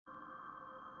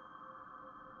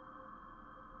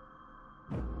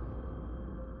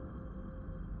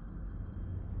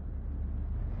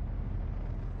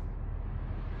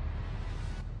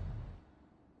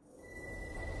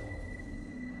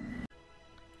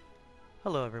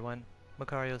Hello everyone,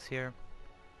 Macario's here,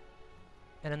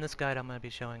 and in this guide I'm going to be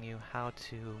showing you how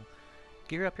to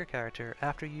gear up your character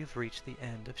after you've reached the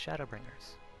end of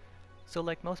Shadowbringers. So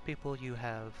like most people, you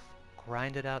have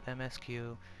grinded out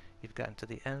MSQ, you've gotten to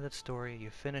the end of the story,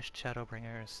 you've finished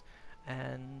Shadowbringers,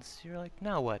 and you're like,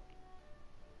 now what?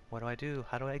 What do I do?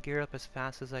 How do I gear up as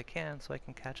fast as I can so I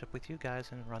can catch up with you guys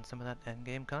and run some of that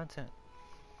endgame content?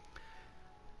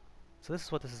 So this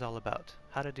is what this is all about,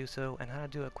 how to do so and how to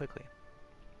do it quickly.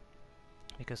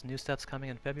 Because new stuff's coming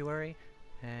in February,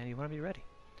 and you want to be ready.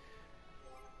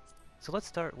 So let's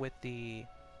start with the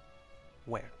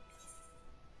where.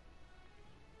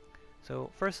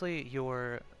 So firstly,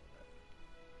 your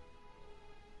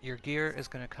gear is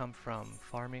going to come from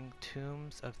farming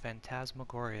Tombs of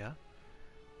Phantasmagoria,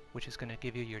 which is going to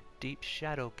give you your Deep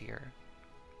Shadow gear,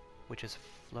 which is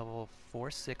level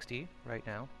 460 right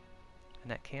now, and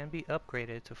that can be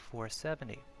upgraded to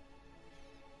 470.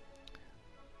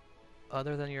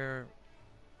 Other than your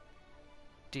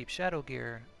Deep Shadow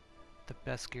gear, the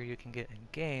best gear you can get in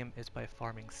game is by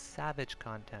farming Savage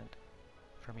content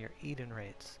from your Eden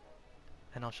raids.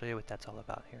 And I'll show you what that's all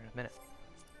about here in a minute.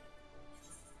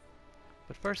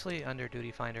 But firstly, under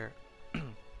Duty Finder,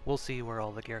 we'll see where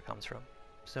all the gear comes from.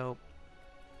 So,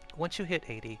 once you hit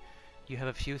 80, you have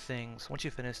a few things. Once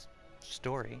you finish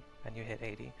story and you hit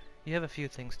 80, you have a few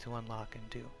things to unlock and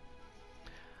do.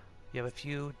 You have a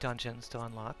few dungeons to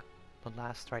unlock. The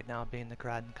last right now being the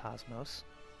Graden Cosmos,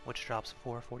 which drops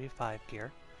 445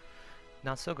 gear.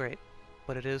 Not so great,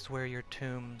 but it is where your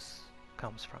tombs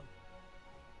comes from.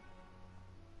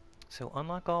 So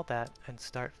unlock all that and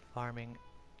start farming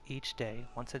each day,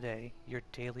 once a day, your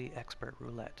daily expert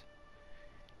roulette.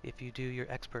 If you do your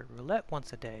expert roulette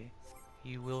once a day,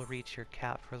 you will reach your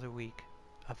cap for the week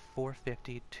of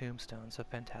 450 tombstones of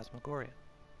Phantasmagoria.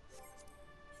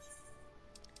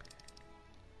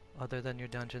 Other than your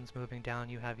dungeons moving down,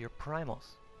 you have your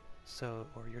primals,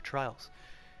 or your trials.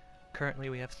 Currently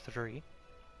we have 3.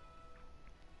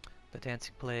 The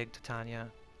Dancing Plague,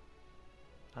 Titania,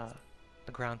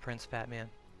 the Ground Prince, Fatman,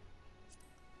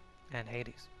 and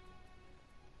Hades.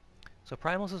 So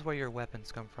primals is where your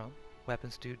weapons come from.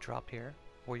 Weapons do drop here,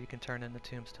 or you can turn in the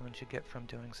tombstones you get from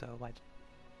doing so by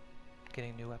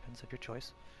getting new weapons of your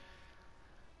choice.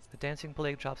 The Dancing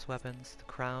Plague drops weapons, the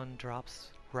Crown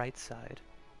drops right side.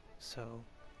 So,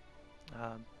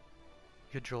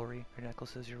 your jewelry, your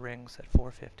necklaces, your rings at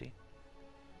 450.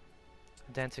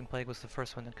 Dancing Plague was the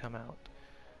first one to come out.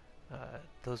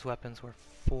 Those weapons were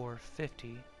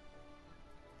 450,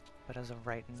 but as of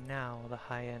right now, the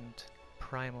high-end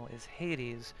primal is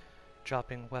Hades,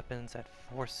 dropping weapons at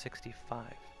 465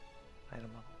 item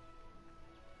level.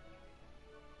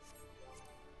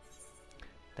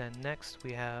 Then next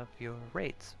we have your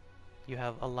raids. You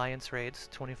have Alliance raids,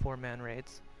 24-man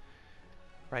raids.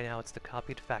 Right now it's the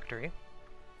Copied Factory.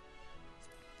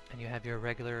 And you have your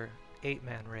regular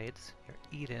 8-man raids, your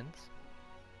Edens.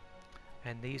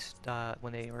 And these,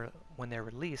 when they're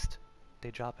released,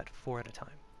 they drop at 4 at a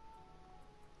time.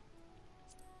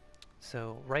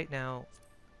 So right now,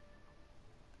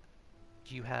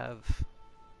 you have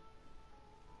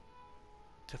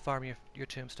to farm your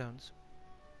tombstones,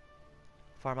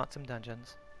 farm out some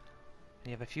dungeons,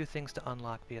 and you have a few things to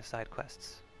unlock via side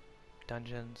quests.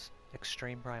 Dungeons,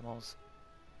 extreme primals,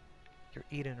 your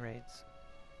Eden raids,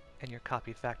 and your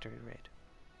Copy Factory raid.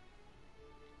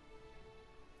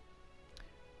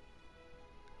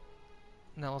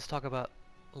 Now let's talk about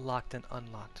locked and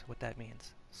unlocked, what that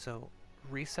means. So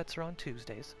resets are on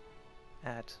Tuesdays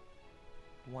at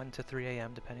 1 to 3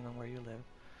 a.m. depending on where you live.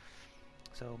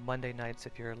 So Monday nights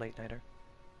if you're a late nighter.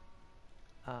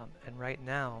 And right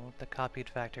now the Copied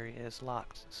Factory is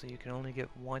locked, so you can only get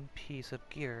 1 piece of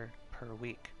gear per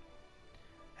week.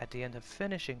 At the end of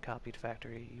finishing Copied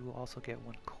Factory, you will also get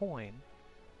 1 coin,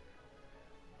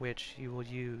 which you will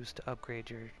use to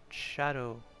upgrade your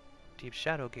Deep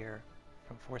Shadow gear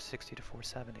from 460 to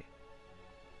 470.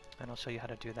 And I'll show you how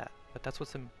to do that. But that's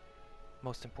what's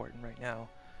most important right now,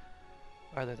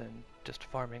 other than just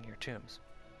farming your tombs,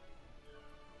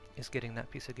 is getting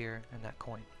that piece of gear and that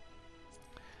coin.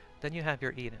 Then you have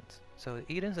your Edens. So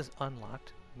Edens is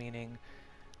unlocked, meaning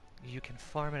you can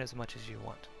farm it as much as you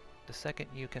want. The second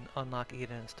you can unlock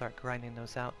Eden and start grinding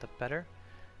those out, the better.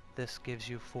 This gives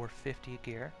you 450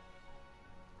 gear,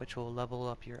 which will level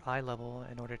up your eye level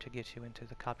in order to get you into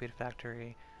the Copied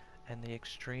Factory and the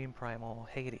Extreme Primal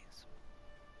Hades.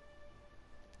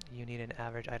 You need an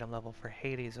average item level for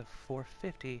Hades of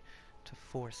 450 to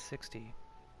 460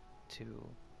 to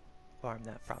farm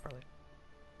that properly.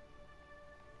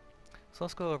 So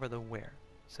let's go over the where.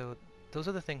 So those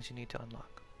are the things you need to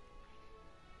unlock.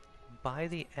 by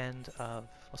the end of,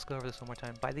 let's go over this one more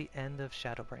time, by the end of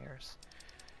Shadowbringers,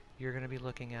 you're going to be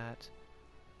looking at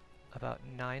about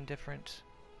 9 different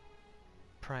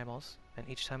primals, and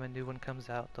each time a new one comes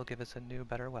out, they'll give us a new,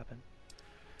 better weapon.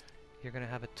 You're going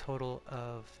to have a total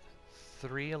of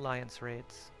 3 alliance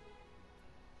raids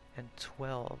and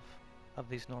 12 of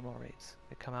these normal raids.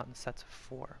 They come out in sets of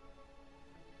 4.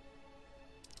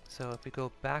 So if we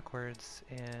go backwards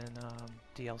in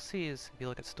DLCs, if you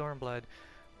look at Stormblood,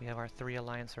 we have our 3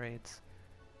 alliance raids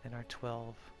and our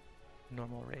 12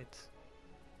 normal raids.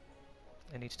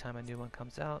 And each time a new one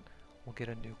comes out, we'll get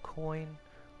a new coin,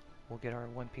 we'll get our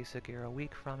 1 piece of gear a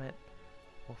week from it,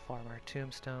 we'll farm our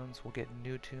tombstones, we'll get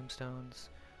new tombstones.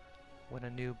 When a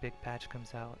new big patch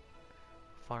comes out,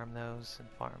 farm those and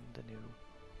farm the new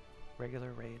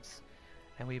regular raids.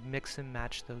 And we mix and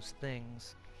match those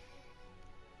things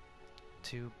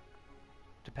to,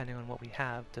 depending on what we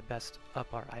have, to best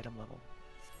up our item level.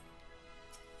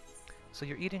 So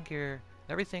your eating gear,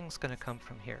 everything's going to come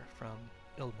from here, from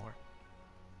Ilmore.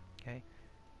 Okay?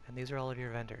 And these are all of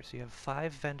your vendors. You have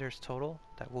 5 vendors total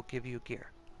that will give you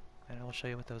gear. And I will show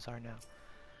you what those are now.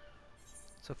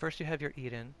 So first you have your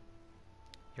Eden.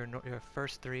 Your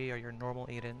first 3 are your normal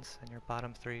Edens, and your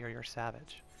bottom 3 are your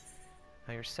Savage.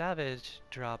 Now your Savage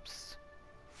drops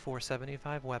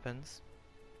 475 weapons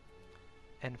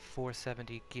and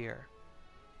 470 gear.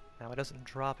 Now it doesn't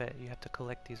drop it, you have to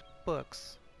collect these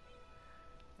books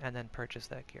and then purchase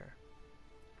that gear.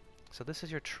 So this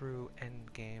is your true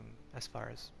end game as far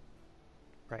as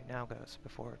right now goes,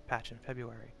 before patch in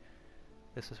February.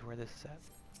 This is where this is at.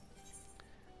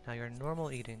 Now your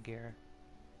normal Eden gear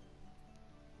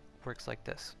works like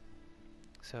this.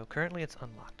 So currently it's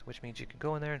unlocked, which means you can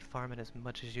go in there and farm it as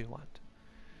much as you want.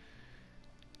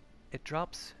 It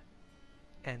drops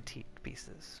antique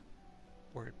pieces,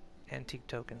 or antique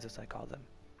tokens as I call them.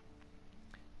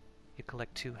 You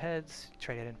collect 2 heads,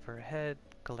 trade it in for a head,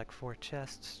 collect 4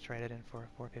 chests, trade it in for a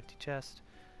 450 chest,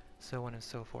 so on and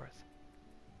so forth.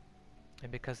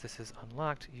 And because this is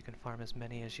unlocked, you can farm as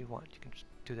many as you want. You can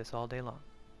do this all day long.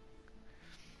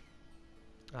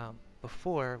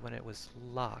 Before, when it was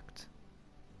locked,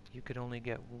 you could only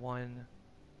get 1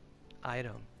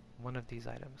 item, one of these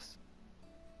items,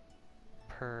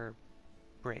 per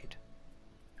braid.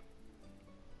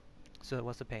 So it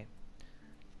was a pain.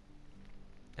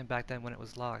 And back then when it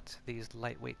was locked, these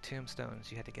lightweight tombstones,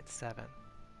 you had to get 7.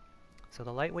 So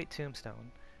the lightweight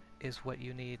tombstone is what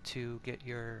you need to get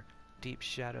your deep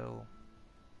shadow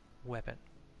weapon,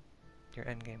 your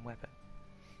endgame weapon.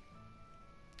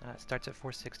 It starts at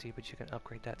 460, but you can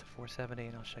upgrade that to 470,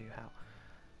 and I'll show you how.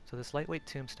 So this lightweight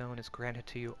tombstone is granted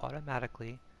to you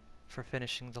automatically for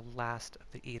finishing the last of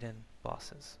the Eden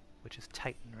bosses, which is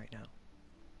Titan right now.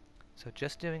 So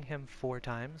just doing him 4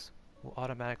 times will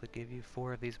automatically give you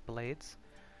 4 of these blades,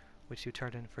 which you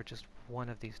turn in for just 1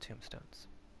 of these tombstones.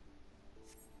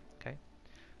 Okay,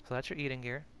 so that's your Eden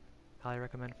gear. Highly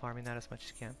recommend farming that as much as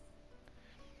you can.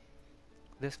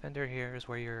 This vendor here is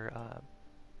where your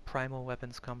primal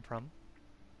weapons come from.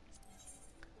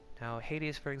 Now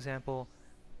Hades, for example,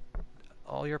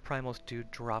 all your primals do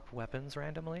drop weapons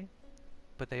randomly,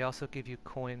 but they also give you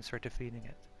coins for defeating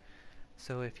it.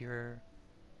 So if you're,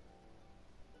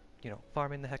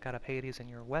 farming the heck out of Hades and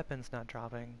your weapon's not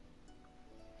dropping,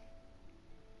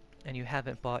 and you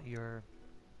haven't bought your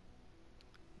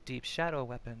deep shadow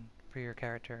weapon for your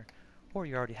character, or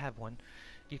you already have one,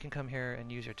 you can come here and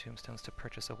use your tombstones to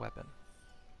purchase a weapon.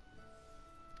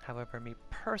 However, me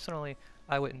personally,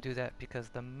 I wouldn't do that because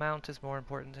the mount is more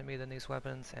important to me than these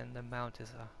weapons, and the mount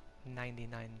is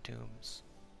 99 dooms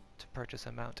to purchase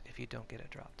a mount if you don't get it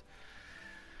dropped.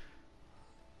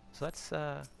 So that's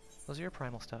those are your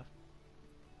primal stuff.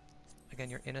 Again,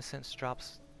 your innocence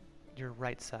drops your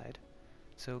right side.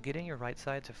 So getting your right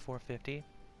side to 450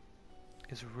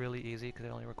 is really easy because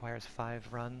it only requires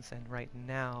 5 runs, and right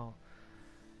now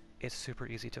it's super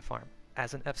easy to farm.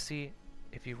 As an FC,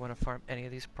 if you want to farm any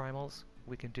of these primals,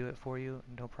 we can do it for you,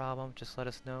 no problem. Just let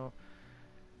us know,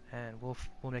 and we'll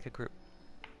make a group.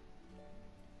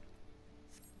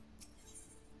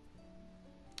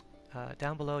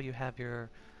 Down below you have your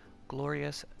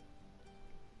glorious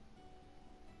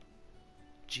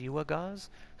Jiwa Gauze.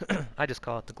 I just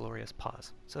call it the glorious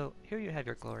paws. So here you have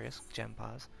your glorious gem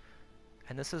paws,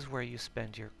 and this is where you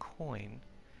spend your coin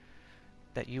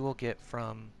that you will get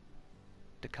from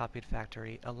the Copied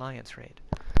Factory Alliance raid.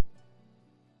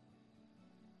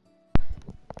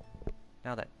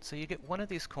 Now so you get 1 of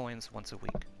these coins once a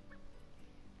week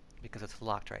because it's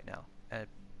locked right now.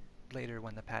 Later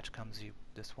when the patch comes,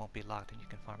 this won't be locked and you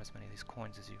can farm as many of these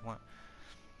coins as you want.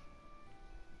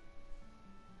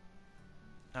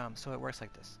 So it works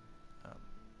like this.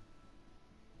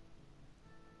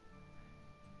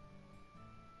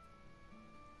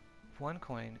 1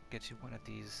 coin gets you one of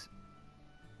these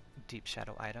Deep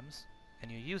Shadow items,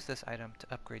 and you use this item to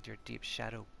upgrade your Deep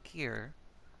Shadow gear,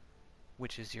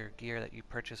 which is your gear that you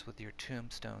purchase with your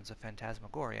Tombstones of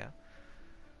Phantasmagoria,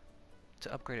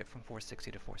 to upgrade it from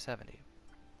 460 to 470.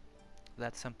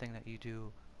 That's something that you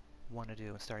do want to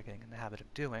do and start getting in the habit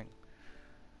of doing.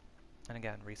 And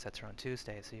again, resets are on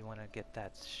Tuesday, so you want to get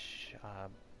that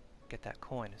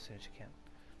coin as soon as you can.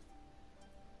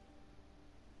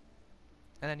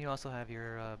 And then you also have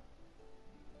your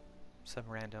some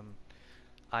random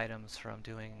items from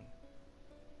doing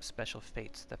special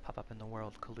fates that pop up in the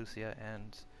world, Calusia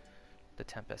and the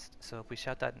Tempest. So if we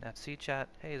shout that in FC chat,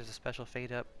 hey, there's a special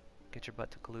fate up, get your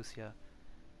butt to Calusia,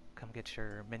 come get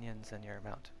your minions and your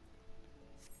mount.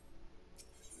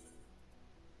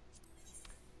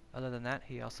 Other than that,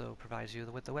 he also provides you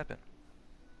with the weapon.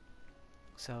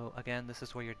 So again, this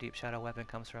is where your Deep Shadow weapon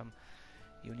comes from.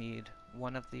 You need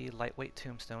one of the lightweight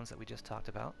tombstones that we just talked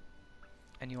about,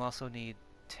 and you also need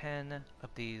 10 of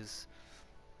these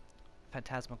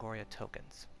Phantasmagoria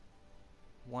tokens.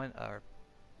 One are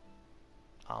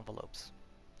envelopes.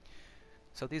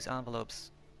 So these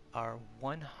envelopes are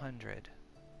 100.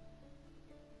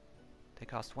 They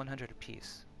cost 100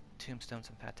 apiece. Tombstones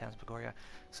and Phantasmagoria.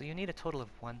 So you need a total of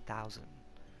 1,000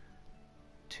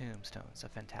 tombstones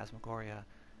of Phantasmagoria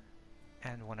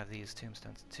and one of these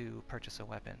tombstones to purchase a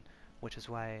weapon, which is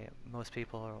why most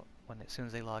people, as soon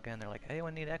as they log in, they're like, hey,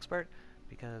 anyone need expert?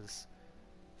 Because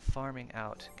farming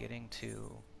out, getting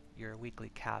to your weekly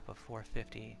cap of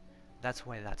 450, that's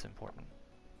why that's important.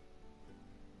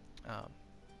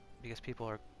 Because people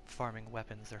are farming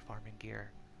weapons, they're farming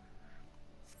gear.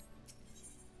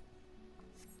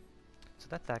 So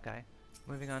that's that guy.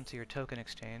 Moving on to your token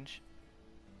exchange.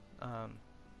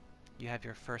 You have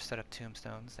your first set of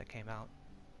tombstones that came out.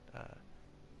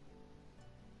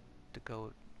 The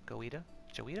Joita?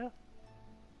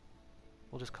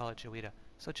 We'll just call it Joita.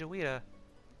 So Joita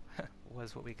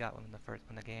was what we got when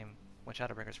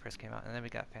Shadowbringers first came out, and then we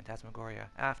got Phantasmagoria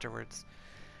afterwards.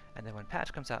 And then when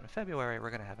patch comes out in February,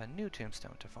 we're going to have a new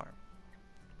tombstone to farm.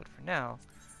 But for now,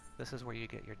 this is where you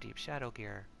get your Deep Shadow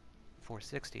gear,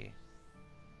 460.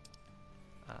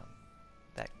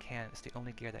 It's the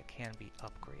only gear that can be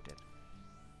upgraded.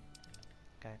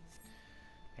 Okay,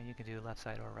 and you can do left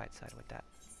side or right side with that.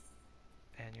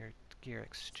 And your gear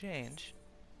exchange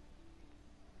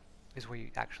is where you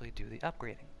actually do the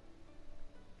upgrading.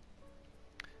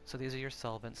 So these are your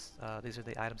solvents. These are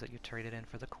the items that you traded in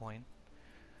for the coin.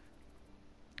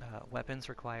 Weapons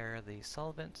require the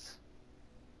solvents.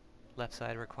 Left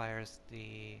side requires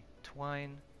the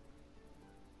twine.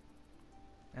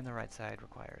 And the right side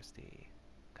requires the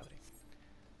coating.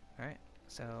 Alright,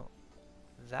 so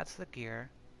that's the gear.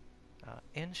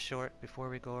 In short, before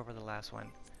we go over the last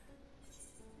one,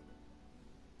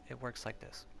 it works like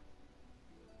this.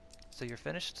 So your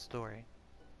finished story,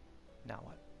 now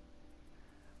what?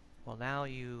 Well, now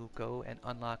you go and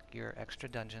unlock your extra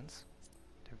dungeons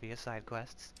via side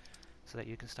quests so that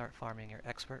you can start farming your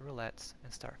expert roulettes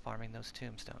and start farming those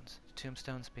tombstones.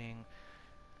 Tombstones being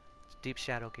Deep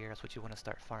Shadow gear. That's what you want to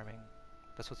start farming.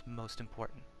 That's what's most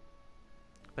important.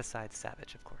 Besides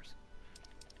Savage, of course.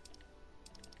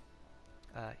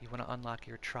 You want to unlock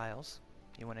your trials.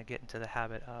 You want to get into the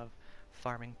habit of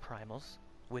farming primals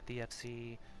with the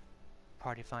FC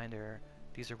Party Finder.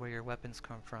 These are where your weapons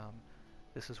come from.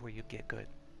 This is where you get good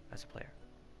as a player.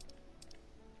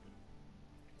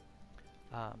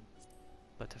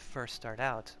 But to first start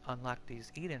out, unlock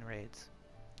these Eden raids.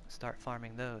 Start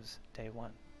farming those day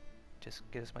one. Just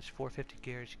get as much 450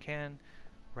 gear as you can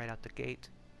right out the gate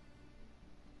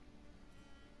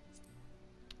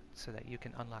so that you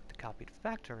can unlock the Copied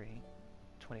Factory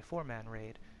 24-man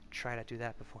raid. Try to do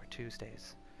that before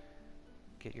Tuesdays.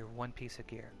 Get your one piece of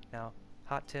gear. Now,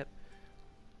 hot tip,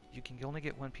 you can only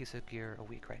get one piece of gear a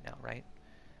week right now, right?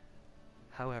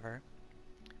 However,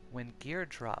 when gear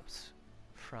drops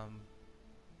from,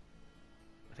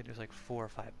 I think there's like 4 or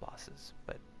 5 bosses,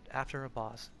 but after a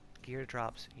boss, gear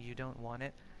drops, you don't want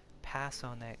it, pass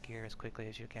on that gear as quickly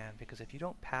as you can, because if you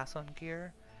don't pass on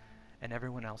gear and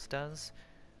everyone else does,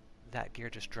 that gear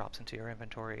just drops into your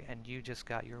inventory and you just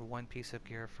got your one piece of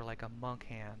gear for like a monk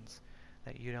hands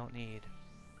that you don't need,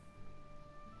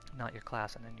 not your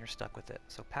class, and then you're stuck with it.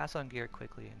 So pass on gear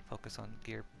quickly and focus on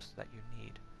gear that you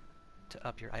need to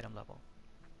up your item level.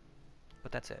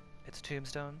 But that's it. It's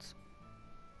tombstones,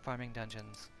 farming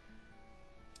dungeons,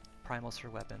 primals for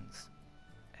weapons,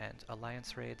 and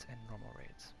alliance raids and normal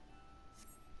raids.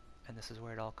 And this is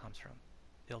where it all comes from,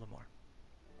 Illimore.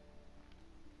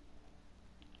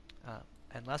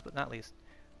 And last but not least,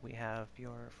 we have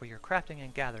for your crafting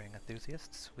and gathering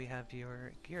enthusiasts, we have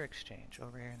your gear exchange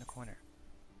over here in the corner.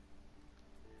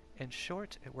 In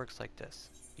short, it works like this.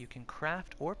 You can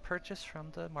craft or purchase from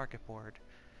the market board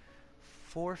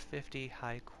 450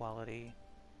 high quality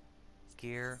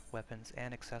gear, weapons,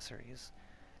 and accessories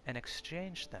and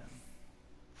exchange them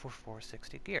for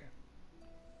 460 gear.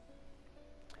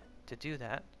 To do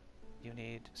that, you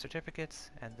need certificates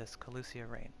and this Calusia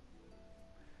Rain.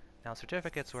 Now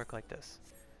certificates work like this.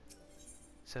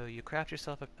 So you craft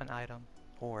yourself an item,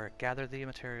 or gather the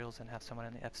materials and have someone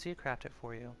in the FC craft it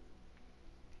for you.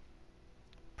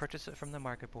 Purchase it from the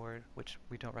market board, which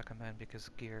we don't recommend because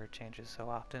gear changes so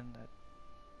often that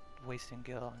wasting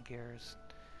gil on gears,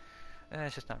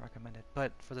 it's just not recommended.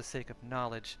 But for the sake of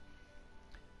knowledge,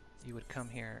 you would come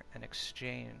here and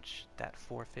exchange that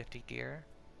 450 gear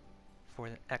for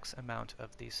the X amount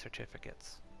of these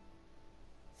certificates.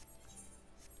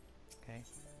 Okay,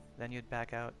 then you'd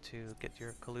back out to get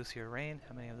your Calusia Rain,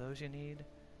 how many of those you need,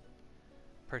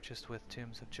 purchased with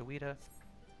Tombs of Jawita,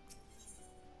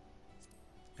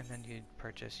 and then you'd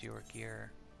purchase your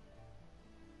gear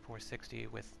 460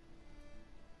 with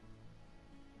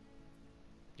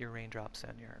your raindrops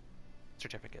and your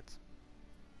certificates.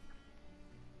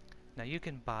 Now you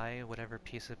can buy whatever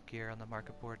piece of gear on the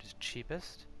market board is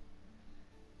cheapest,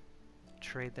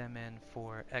 trade them in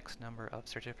for X number of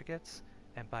certificates,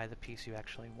 and buy the piece you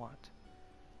actually want.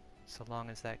 So long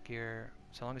as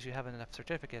you have enough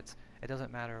certificates, it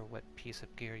doesn't matter what piece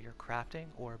of gear you're crafting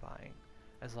or buying,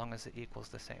 as long as it equals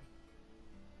the same.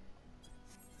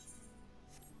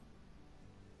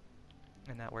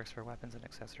 And that works for weapons and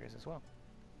accessories as well.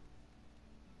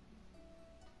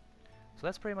 So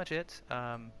that's pretty much it.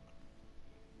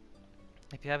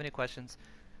 If you have any questions,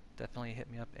 definitely hit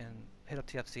up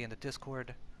TFC in the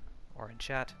Discord or in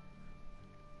chat,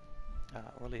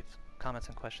 or leave comments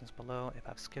and questions below. If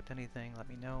I've skipped anything, let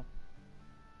me know.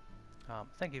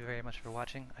 Thank you very much for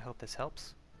watching. I hope this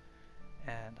helps,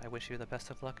 and I wish you the best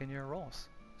of luck in your roles.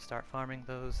 Start farming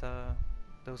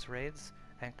those raids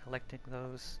and collecting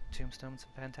those tombstones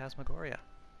of Phantasmagoria.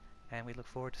 And we look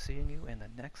forward to seeing you in the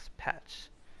next patch.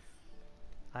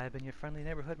 I have been your friendly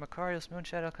neighborhood Macarius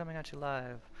Moonshadow, coming at you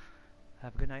live.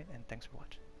 Have a good night, and thanks for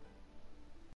watching.